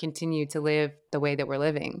cannot continue to live the way that we're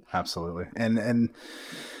living. Absolutely. And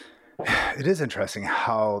it is interesting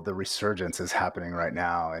how the resurgence is happening right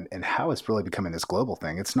now and how it's really becoming this global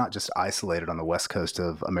thing. It's not just isolated on the west coast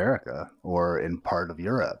of America or in part of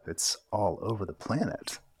Europe. It's all over the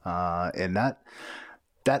planet. And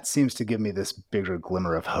that seems to give me this bigger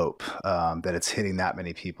glimmer of hope, that it's hitting that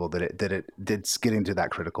many people, that it's getting to that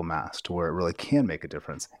critical mass to where it really can make a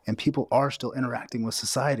difference. And people are still interacting with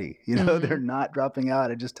society. You know, they're not dropping out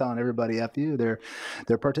and just telling everybody F you.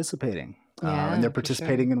 They're participating. And they're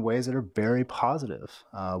participating in ways that are very positive,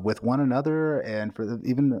 with one another and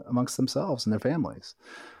even amongst themselves and their families.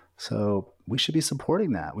 So we should be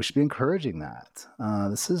supporting that. We should be encouraging that.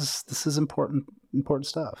 This is important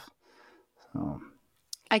stuff. So.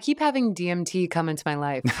 I keep having DMT come into my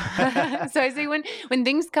life. So I say when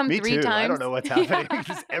things come Me three too. times. I don't know what's happening.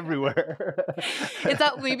 It's everywhere.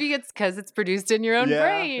 Maybe it's because it's produced in your own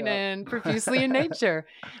brain and profusely in nature.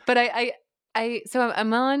 But so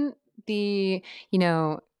I'm on the,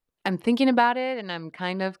 I'm thinking about it, and I'm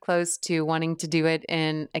kind of close to wanting to do it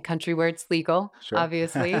in a country where it's legal,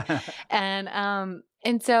 obviously. And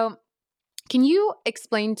so can you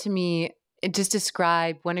explain to me, just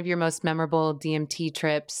describe one of your most memorable DMT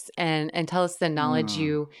trips and tell us the knowledge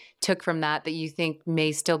you took from that you think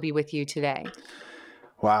may still be with you today?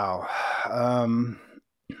 Wow.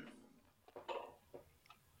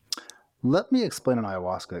 Let me explain an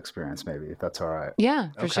ayahuasca experience, maybe, if that's all right. Yeah,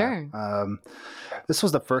 for sure. This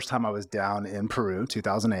was the first time I was down in Peru,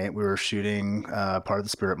 2008. We were shooting part of the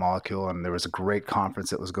Spirit Molecule, and there was a great conference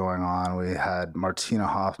that was going on. We had Martina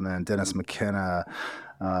Hoffman, Dennis McKenna,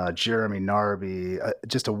 Jeremy Narby,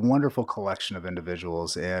 just a wonderful collection of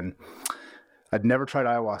individuals. And I'd never tried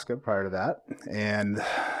ayahuasca prior to that. And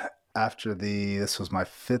this was my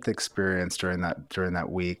fifth experience during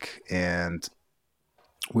that week. And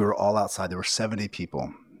we were all outside. There were 70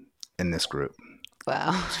 people in this group.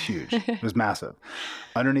 Wow. It was huge. It was massive.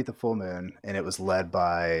 Underneath the full moon, and it was led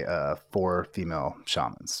by 4 female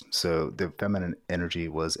shamans. So the feminine energy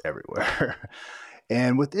was everywhere.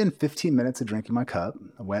 And within 15 minutes of drinking my cup,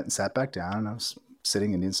 I went and sat back down, and I was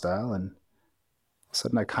sitting Indian style, and all of a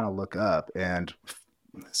sudden I kind of look up, and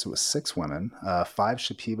so it was 6 women, 5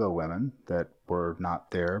 Shipibo women that were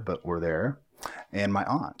not there but were there, and my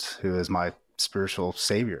aunt, who is my spiritual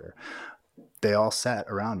savior. They all sat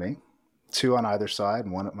around me, 2 on either side,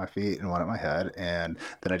 and 1 at my feet and 1 at my head. And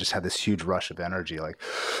then I just had this huge rush of energy, like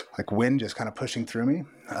wind just kind of pushing through me.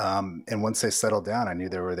 And once they settled down, I knew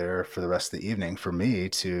they were there for the rest of the evening for me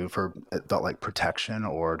it felt like protection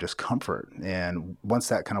or just comfort. And once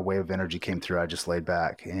that kind of wave of energy came through, I just laid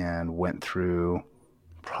back and went through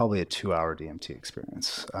probably a 2-hour DMT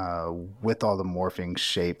experience, with all the morphing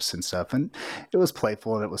shapes and stuff. And it was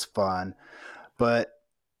playful and it was fun, but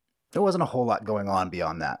there wasn't a whole lot going on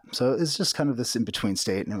beyond that. So it's just kind of this in-between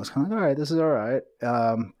state, and it was kind of like, all right, this is all right.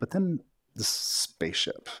 But then this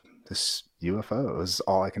spaceship, this UFO is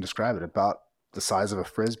all I can describe it, about the size of a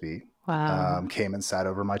Frisbee, came and sat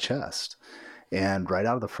over my chest. And right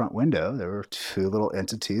out of the front window, there were 2 little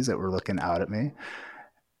entities that were looking out at me.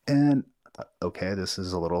 And I thought, okay, this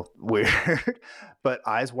is a little weird, but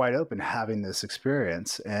eyes wide open having this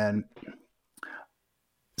experience. And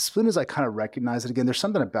as soon as I kind of recognize it again, there's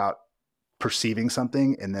something about perceiving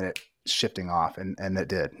something and then it shifting off, and it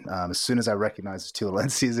did. As soon as I recognized there's two little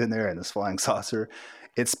entities in there and this flying saucer,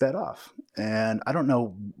 it sped off. And I don't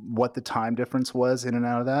know what the time difference was in and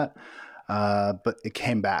out of that, but it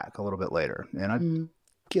came back a little bit later. And I'm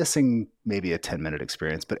guessing maybe a 10-minute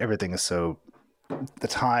experience, but everything is so, the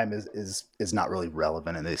time is not really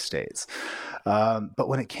relevant in these states. But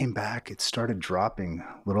when it came back, it started dropping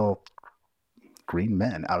little green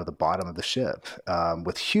men out of the bottom of the ship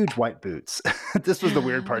with huge white boots. This was the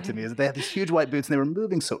weird part to me, is that they had these huge white boots and they were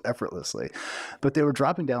moving so effortlessly, but they were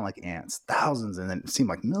dropping down like ants, thousands, and then it seemed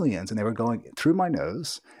like millions, and they were going through my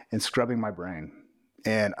nose and scrubbing my brain.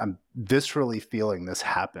 And I'm viscerally feeling this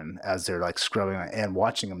happen as they're like scrubbing and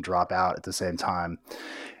watching them drop out at the same time,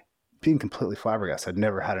 being completely flabbergasted. I'd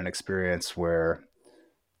never had an experience where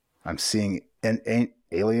I'm seeing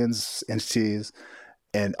aliens, entities,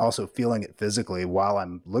 and also feeling it physically while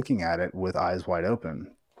I'm looking at it with eyes wide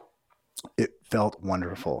open. It felt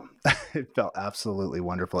wonderful. It felt absolutely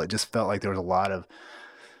wonderful. It just felt like there was a lot of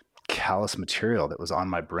callous material that was on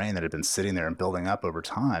my brain that had been sitting there and building up over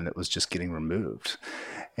time that was just getting removed.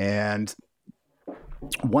 And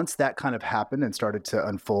once that kind of happened and started to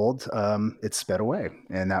unfold, it sped away.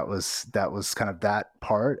 And that was kind of that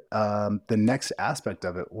part. The next aspect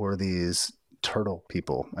of it were these turtle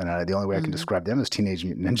people, and the only way I can describe them is Teenage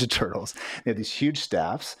Mutant Ninja Turtles. They had these huge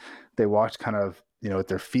staffs. They walked kind of, with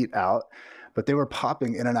their feet out, but they were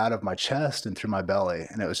popping in and out of my chest and through my belly,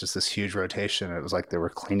 and it was just this huge rotation. It was like they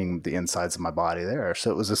were cleaning the insides of my body there.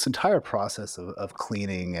 So it was this entire process of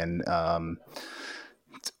cleaning, and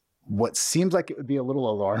what seemed like it would be a little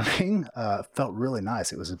alarming felt really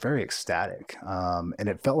nice. It was very ecstatic, and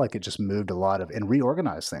it felt like it just moved a lot of and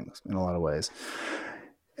reorganized things in a lot of ways.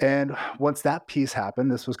 And once that piece happened,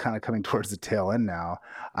 this was kind of coming towards the tail end now,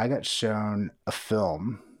 I got shown a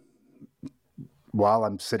film while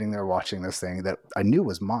I'm sitting there watching this thing that I knew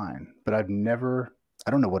was mine, but I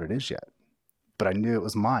don't know what it is yet, but I knew it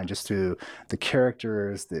was mine just through the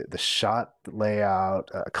characters, the shot layout,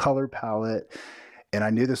 color palette. And I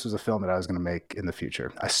knew this was a film that I was going to make in the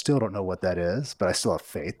future. I still don't know what that is, but I still have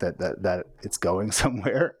faith that it's going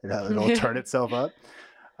somewhere. It'll turn itself up.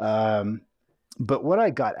 But what I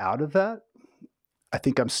got out of that, I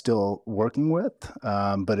think I'm still working with,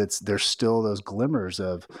 but there's still those glimmers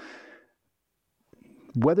of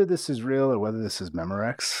whether this is real or whether this is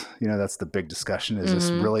Memorex. That's the big discussion. Is this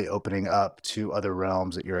really opening up to other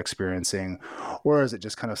realms that you're experiencing, or is it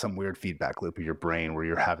just kind of some weird feedback loop of your brain where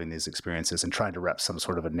you're having these experiences and trying to wrap some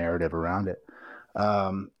sort of a narrative around it?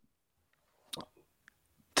 To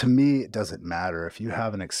me, it doesn't matter. If you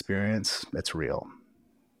have an experience, it's real.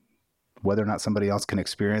 Whether or not somebody else can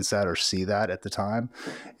experience that or see that at the time,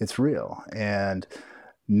 it's real. And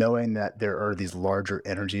knowing that there are these larger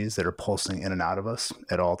energies that are pulsing in and out of us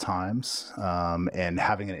at all times, and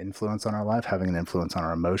having an influence on our life, having an influence on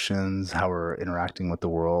our emotions, how we're interacting with the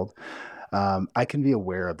world, I can be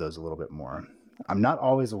aware of those a little bit more. I'm not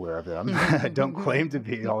always aware of them. I don't claim to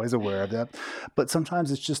be always aware of them, but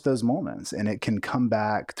sometimes it's just those moments, and it can come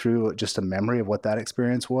back through just a memory of what that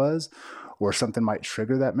experience was, or something might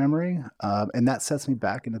trigger that memory. And that sets me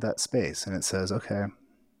back into that space. And it says, okay,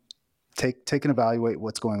 take and evaluate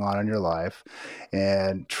what's going on in your life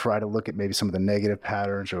and try to look at maybe some of the negative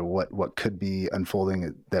patterns or what could be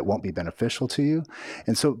unfolding that won't be beneficial to you.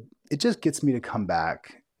 And so it just gets me to come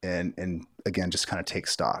back and again, just kind of take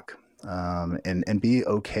stock, and be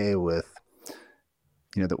okay with,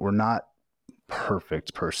 that we're not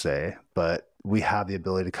perfect per se, but we have the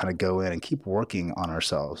ability to kind of go in and keep working on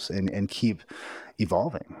ourselves and keep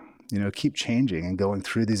evolving, keep changing and going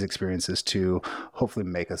through these experiences to hopefully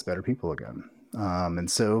make us better people again. And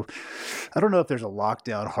so I don't know if there's a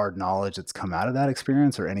lockdown hard knowledge that's come out of that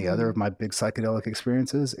experience or any other of my big psychedelic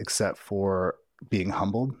experiences, except for being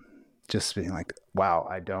humbled, just being like, wow,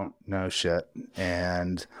 I don't know shit.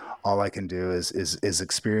 And all I can do is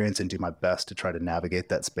experience and do my best to try to navigate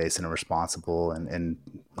that space in a responsible and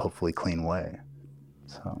hopefully clean way.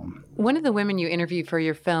 So one of the women you interviewed for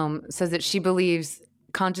your film says that she believes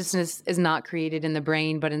consciousness is not created in the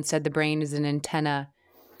brain, but instead the brain is an antenna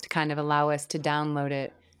to kind of allow us to download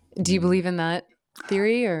it. Do you believe in that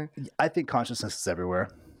theory? Or I think consciousness is everywhere.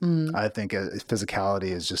 I think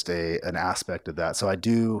physicality is just an aspect of that. So I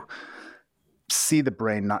do see the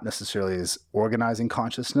brain not necessarily as organizing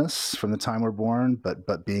consciousness from the time we're born,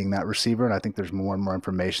 but being that receiver. And I think there's more and more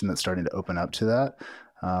information that's starting to open up to that.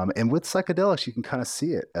 And with psychedelics, you can kind of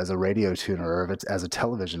see it as a radio tuner or if it's as a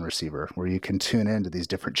television receiver, where you can tune into these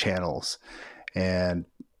different channels and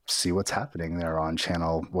see what's happening there on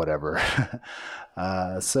channel whatever.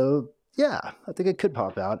 So Yeah, I think it could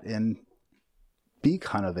pop out and be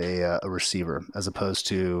kind of a receiver as opposed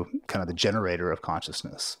to kind of the generator of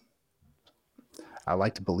consciousness. I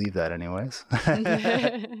like to believe that anyways.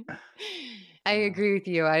 I agree with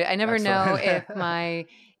you. I never know if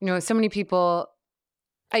so many people,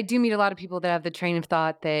 I do meet a lot of people that have the train of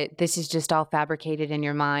thought that this is just all fabricated in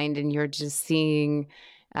your mind and you're just seeing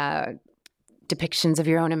depictions of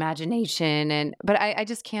your own imagination. But I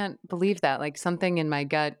just can't believe that. Like something in my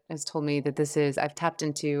gut has told me that I've tapped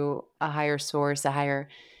into a higher source, a higher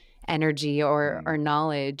energy or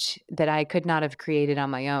knowledge that I could not have created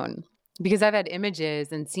on my own. Because I've had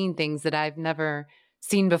images and seen things that I've never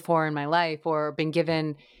seen before in my life or been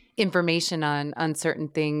given information on certain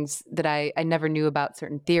things that I never knew about,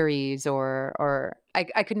 certain theories or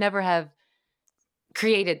I could never have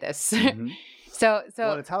created this. So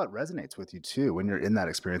well, it's how it resonates with you too when you're in that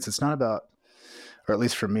experience. It's not about, or at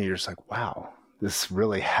least for me, you're just like, wow, this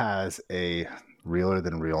really has a realer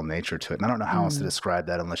than real nature to it. And I don't know how else to describe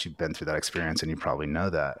that unless you've been through that experience, and you probably know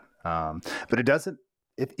that. But it doesn't,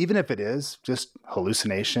 even if it is just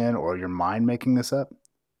hallucination or your mind making this up,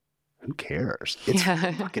 who cares? It's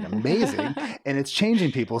fucking amazing. And it's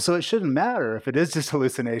changing people. So it shouldn't matter if it is just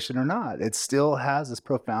hallucination or not. It still has this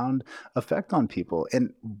profound effect on people.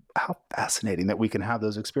 And how fascinating that we can have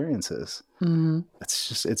those experiences.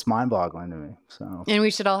 It's mind boggling to me. So, and we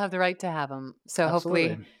should all have the right to have them. So absolutely.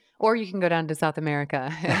 Hopefully, or you can go down to South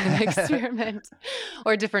America and experiment,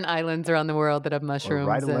 or different islands around the world that have mushrooms. Or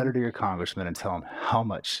write a letter to your congressman and tell him how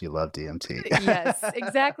much you love DMT. Yes,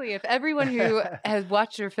 exactly. If everyone who has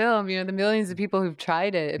watched your film, the millions of people who've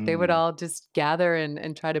tried it, if they would all just gather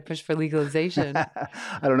and try to push for legalization. I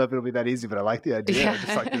don't know if it'll be that easy, but I like the idea. Yeah.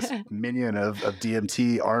 Just like this minion of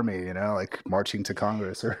DMT army, like marching to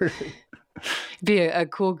Congress. Or be a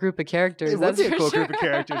cool group of characters. It would be a cool group of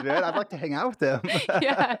characters, man. I'd like to hang out with them.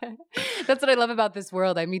 Yeah, that's what I love about this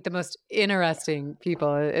world. I meet the most interesting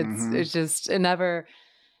people. It's just, it never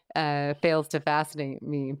fails to fascinate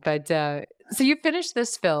me. But so you finished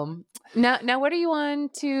this film. Now what are you on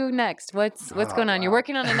to next? What's going on? Wow. You're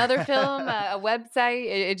working on another film, a website.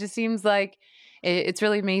 It just seems like it's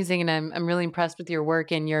really amazing, and I'm really impressed with your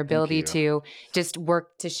work and your ability to just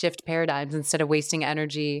work to shift paradigms instead of wasting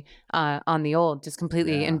energy on the old, just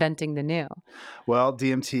completely inventing the new. Well,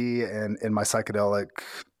 DMT and my psychedelic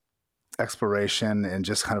exploration and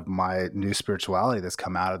just kind of my new spirituality that's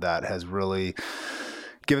come out of that has really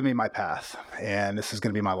given me my path, and this is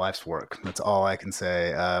going to be my life's work. That's all I can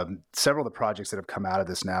say. Several of the projects that have come out of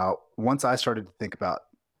this now, once I started to think about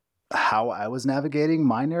how I was navigating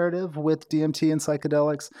my narrative with DMT and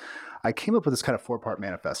psychedelics, I came up with this kind of 4-part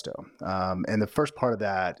manifesto. And the first part of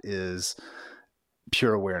that is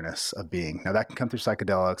pure awareness of being. Now that can come through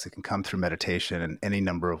psychedelics, it can come through meditation in any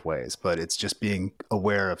number of ways, but it's just being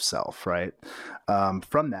aware of self, right?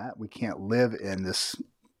 From that, we can't live in this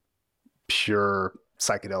pure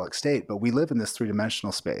psychedelic state, but we live in this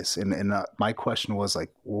 3-dimensional space. And my question was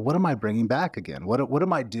like, well, what am I bringing back again? What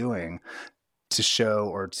am I doing to show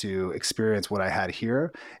or to experience what I had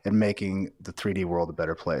here and making the 3D world a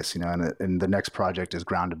better place, and the next project is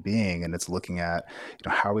Ground of Being, and it's looking at,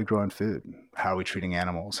 how are we growing food? How are we treating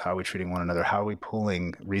animals? How are we treating one another? How are we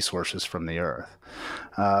pulling resources from the earth?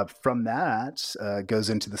 From that goes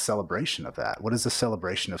into the celebration of that. What is the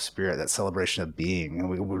celebration of spirit, that celebration of being? And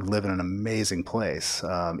we live in an amazing place.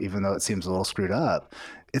 Even though it seems a little screwed up,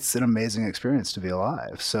 it's an amazing experience to be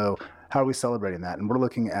alive. So how are we celebrating that? And we're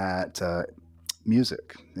looking at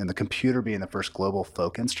music, and the computer being the first global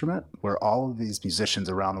folk instrument, where all of these musicians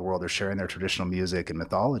around the world are sharing their traditional music and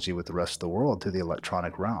mythology with the rest of the world through the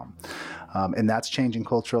electronic realm. And that's changing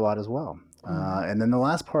culture a lot as well. And then the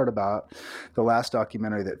last part about the last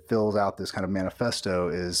documentary that fills out this kind of manifesto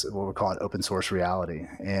is what we're calling open source reality.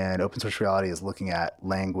 And open source reality is looking at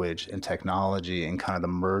language and technology and kind of the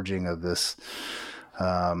merging of this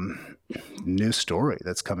new story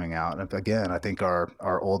that's coming out. And again, I think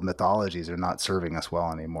our old mythologies are not serving us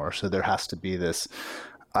well anymore. So there has to be this,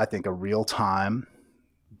 I think, a real time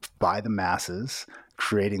by the masses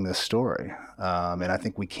creating this story. And I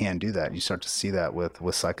think we can do that. You start to see that with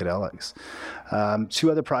psychedelics.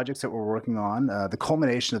 2 other projects that we're working on. The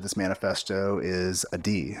culmination of this manifesto is a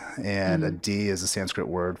D. And a D is a Sanskrit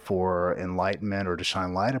word for enlightenment or to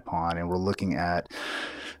shine light upon. And we're looking at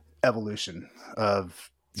evolution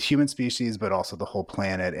of the human species, but also the whole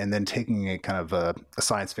planet, and then taking a kind of a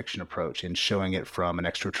science fiction approach and showing it from an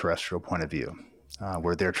extraterrestrial point of view,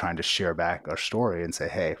 where they're trying to share back our story and say,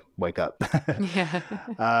 hey, wake up.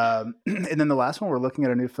 And then the last one, we're looking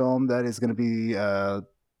at a new film that is going to be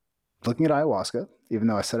looking at ayahuasca, even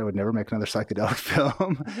though I said I would never make another psychedelic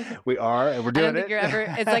film. We are, and we're doing I don't think you're ever,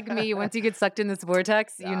 it's like me. Once you get sucked in this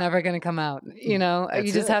vortex, you're never going to come out. You know,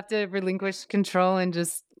 you just have to relinquish control and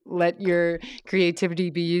just let your creativity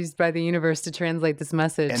be used by the universe to translate this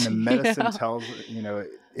message. And the medicine tells,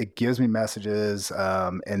 it gives me messages,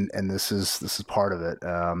 and this is part of it.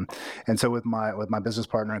 And so with my business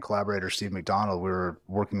partner and collaborator, Steve McDonald, we were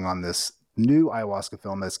working on this new ayahuasca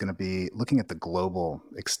film that's going to be looking at the global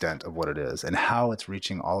extent of what it is and how it's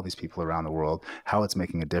reaching all of these people around the world, how it's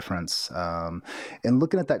making a difference, and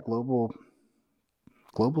looking at that global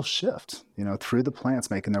shift, through the plants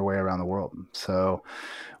making their way around the world. So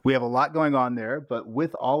we have a lot going on there, but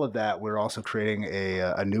with all of that, we're also creating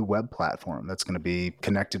a new web platform that's going to be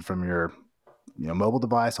connected from your mobile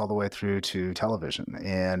device all the way through to television,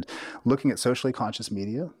 and looking at socially conscious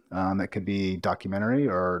media that could be documentary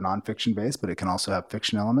or nonfiction based, but it can also have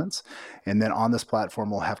fiction elements. And then on this platform,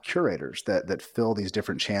 we'll have curators that fill these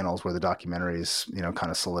different channels where the documentaries, kind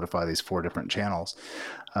of solidify these 4 different channels.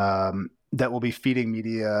 That will be feeding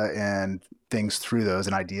media and things through those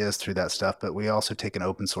and ideas through that stuff. But we also take an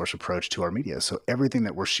open source approach to our media. So everything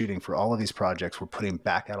that we're shooting for all of these projects, we're putting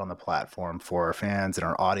back out on the platform for our fans and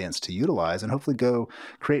our audience to utilize and hopefully go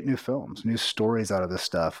create new films, new stories out of this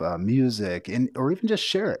stuff, music, or even just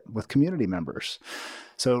share it with community members.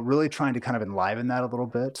 So really trying to kind of enliven that a little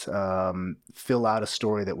bit, fill out a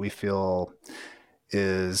story that we feel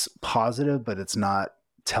is positive, but it's not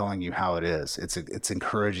telling you how it is. It's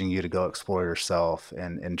encouraging you to go explore yourself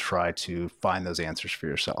and try to find those answers for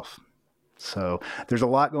yourself. So there's a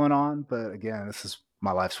lot going on, but again, this is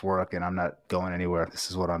my life's work and I'm not going anywhere.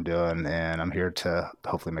 This is what I'm doing, and I'm here to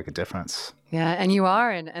hopefully make a difference. Yeah, and you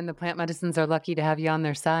are, and the plant medicines are lucky to have you on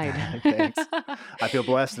their side. Thanks. I feel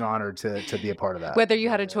blessed and honored to be a part of that. Whether you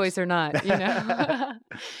had a choice or not,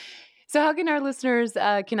 So how can our listeners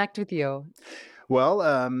connect with you? Well,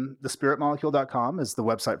 thespiritmolecule.com is the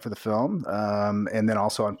website for the film. And then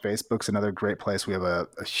also on Facebook's another great place. We have a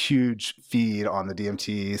huge feed on the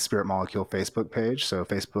DMT Spirit Molecule Facebook page. So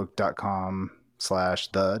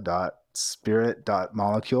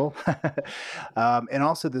facebook.com/the.spirit.molecule. And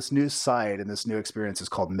also this new site and this new experience is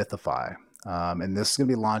called Mythify. And this is going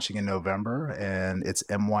to be launching in November, and it's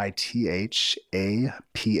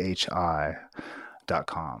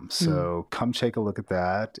mythaphi.com. So come take a look at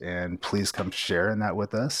that, and please come share in that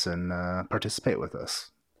with us and participate with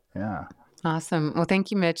us. Yeah. Awesome. Well, thank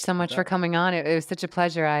you, Mitch, so much for coming on. It was such a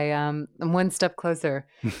pleasure. I'm one step closer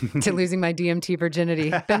to losing my DMT virginity,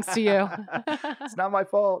 thanks to you. It's not my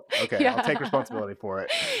fault. Okay, yeah. I'll take responsibility for it.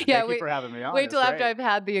 Yeah, Thank you for having me on. Wait till after I've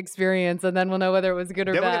had the experience, and then we'll know whether it was good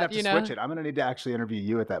or bad. Then we're going to have to switch it. I'm going to need to actually interview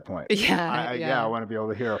you at that point. Yeah. I want to be able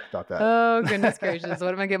to hear about that. Oh, goodness gracious.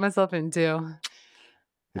 What am I getting myself into?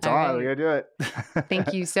 It's all right. We're going to do it.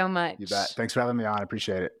 Thank you so much. You bet. Thanks for having me on. I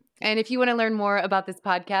appreciate it. And if you want to learn more about this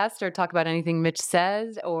podcast or talk about anything Mitch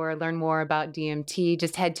says or learn more about DMT,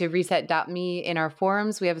 just head to reset.me in our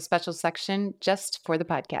forums. We have a special section just for the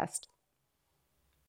podcast.